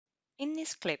In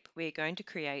this clip, we are going to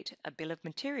create a bill of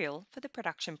material for the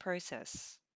production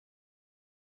process.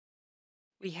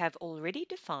 We have already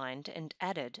defined and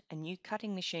added a new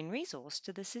cutting machine resource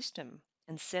to the system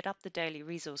and set up the daily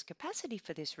resource capacity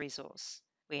for this resource.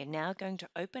 We are now going to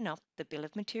open up the bill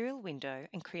of material window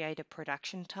and create a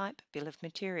production type bill of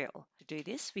material. To do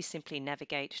this, we simply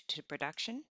navigate to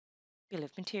Production, Bill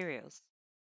of Materials.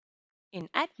 In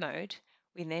Add mode,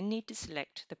 we then need to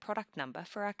select the product number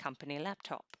for our company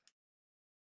laptop.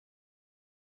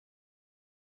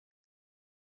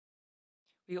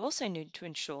 We also need to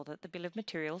ensure that the bill of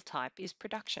material type is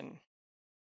production.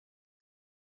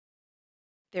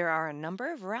 There are a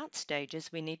number of route stages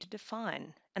we need to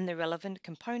define and the relevant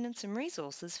components and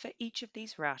resources for each of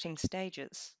these routing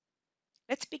stages.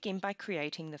 Let's begin by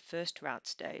creating the first route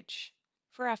stage.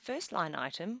 For our first line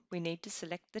item, we need to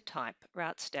select the type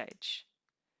route stage.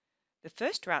 The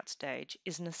first route stage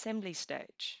is an assembly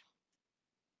stage.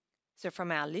 So from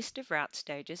our list of route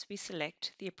stages, we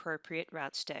select the appropriate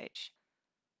route stage.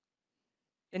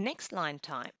 The next line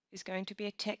type is going to be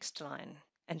a text line,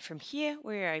 and from here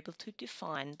we are able to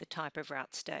define the type of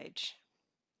route stage.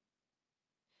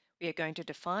 We are going to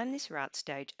define this route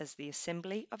stage as the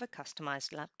assembly of a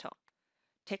customized laptop.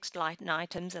 Text line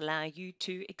items allow you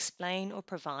to explain or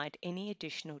provide any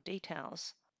additional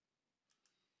details.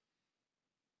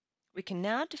 We can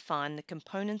now define the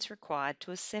components required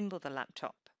to assemble the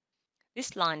laptop.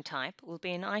 This line type will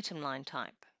be an item line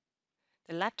type.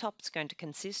 The laptop is going to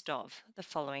consist of the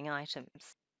following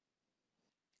items: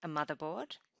 a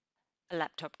motherboard, a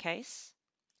laptop case,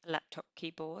 a laptop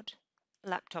keyboard, a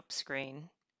laptop screen,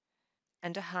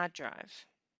 and a hard drive.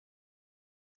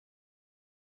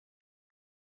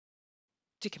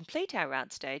 To complete our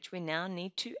route stage, we now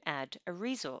need to add a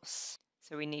resource.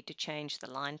 So we need to change the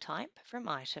line type from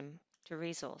item to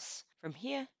resource. From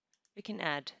here, we can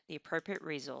add the appropriate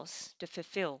resource to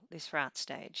fulfill this route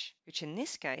stage, which in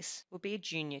this case will be a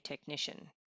junior technician.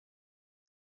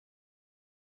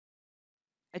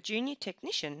 A junior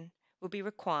technician will be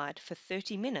required for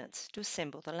 30 minutes to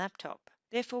assemble the laptop.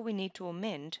 Therefore, we need to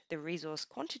amend the resource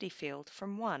quantity field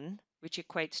from 1, which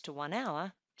equates to 1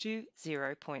 hour, to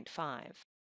 0.5.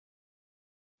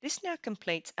 This now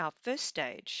completes our first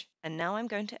stage, and now I'm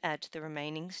going to add the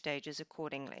remaining stages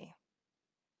accordingly.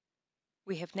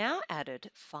 We have now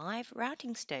added 5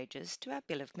 routing stages to our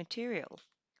bill of material.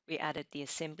 We added the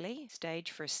assembly stage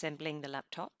for assembling the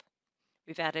laptop.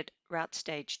 We've added route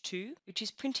stage 2, which is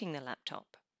printing the laptop.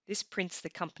 This prints the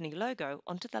company logo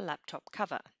onto the laptop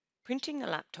cover. Printing the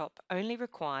laptop only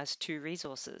requires 2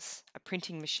 resources, a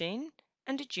printing machine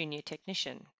and a junior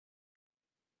technician.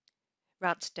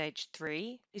 Route stage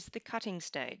 3 is the cutting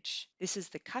stage. This is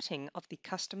the cutting of the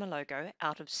customer logo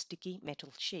out of sticky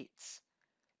metal sheets.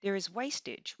 There is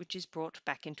wastage, which is brought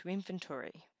back into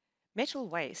inventory. Metal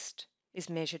waste is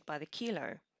measured by the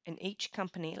kilo, and each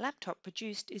company laptop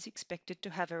produced is expected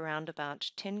to have around about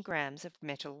 10 grams of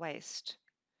metal waste.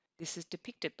 This is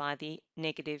depicted by the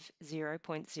negative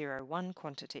 0.01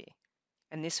 quantity,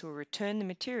 and this will return the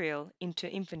material into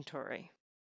inventory.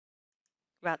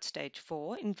 Route stage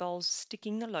 4 involves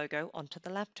sticking the logo onto the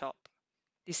laptop.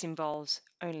 This involves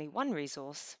only one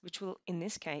resource, which will in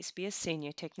this case be a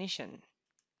senior technician.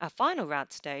 Our final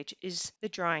route stage is the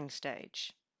drying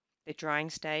stage. The drying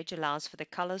stage allows for the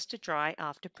colors to dry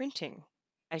after printing.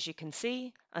 As you can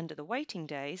see, under the waiting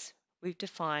days, we've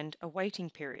defined a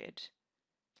waiting period.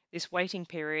 This waiting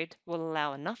period will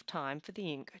allow enough time for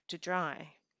the ink to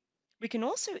dry. We can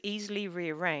also easily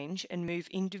rearrange and move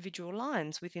individual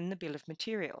lines within the bill of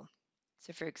material.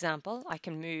 So for example, I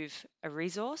can move a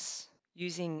resource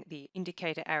using the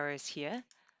indicator arrows here,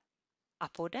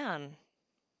 up or down.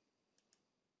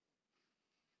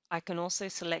 I can also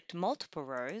select multiple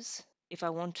rows if I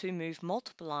want to move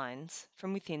multiple lines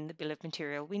from within the bill of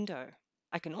material window.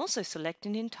 I can also select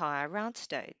an entire route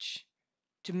stage.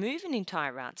 To move an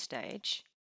entire route stage,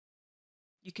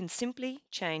 you can simply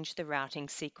change the routing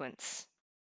sequence.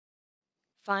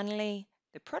 Finally,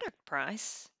 the product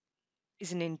price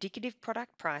is an indicative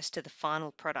product price to the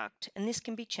final product, and this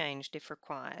can be changed if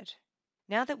required.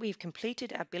 Now that we've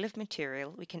completed our bill of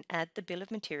material, we can add the bill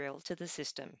of material to the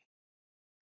system.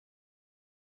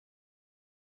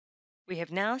 We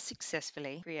have now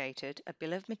successfully created a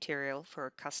bill of material for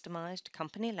a customized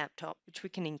company laptop, which we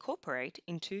can incorporate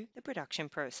into the production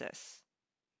process.